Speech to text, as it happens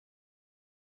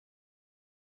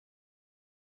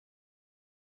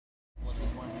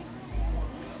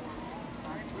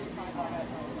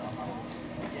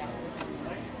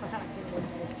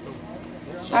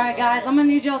Alright guys, I'm going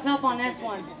to need y'all's help on this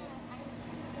one.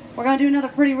 We're going to do another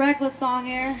Pretty Reckless song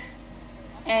here.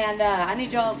 And I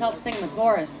need y'all's help singing the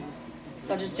chorus.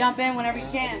 So just jump in whenever you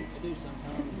can.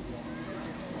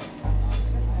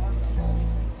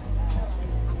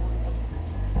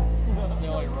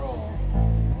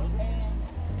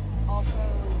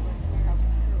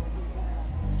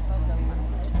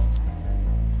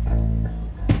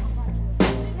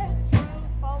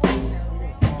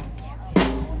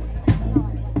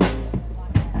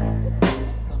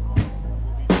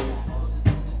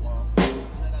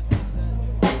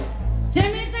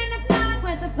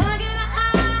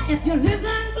 If you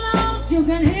listen close, you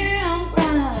can hear him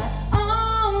cry.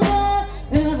 Oh, Lord,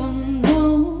 heaven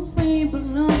knows we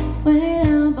belong way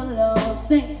down below.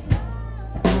 Sing.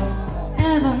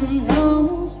 Heaven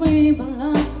knows we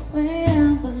belong way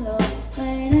down below,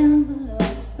 way down below,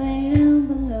 way down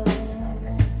below.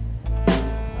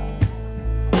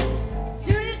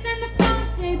 Judy's in the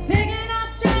front seat, picking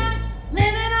up trash,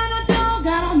 living on a dole,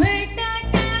 gotta make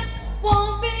that cash.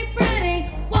 Won't be pretty,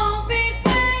 won't be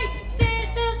sweet. She's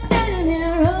just standing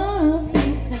there on her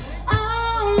feet, saying,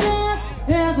 oh Lord,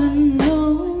 heaven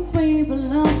knows we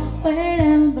belong way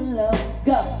down below.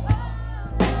 Go.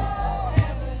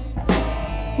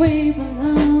 We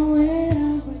belong way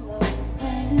down below,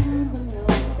 way down below,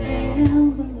 way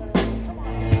down below.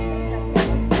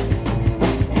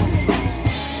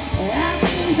 I've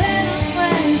been better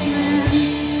ways, man.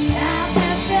 I've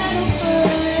been better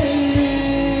ways.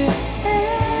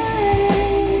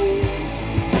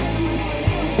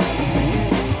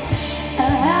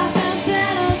 I've been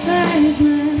better ways,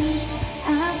 man.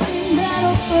 I've been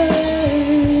better ways.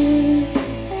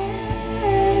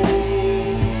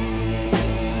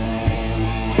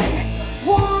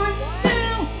 1, 2,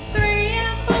 3,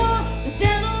 and 4. The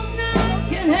devil's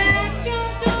knocking at your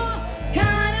door.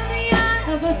 Caught in the eye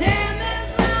of a damn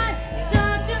man's life.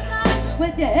 Start your life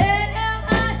with your head held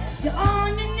high. You're on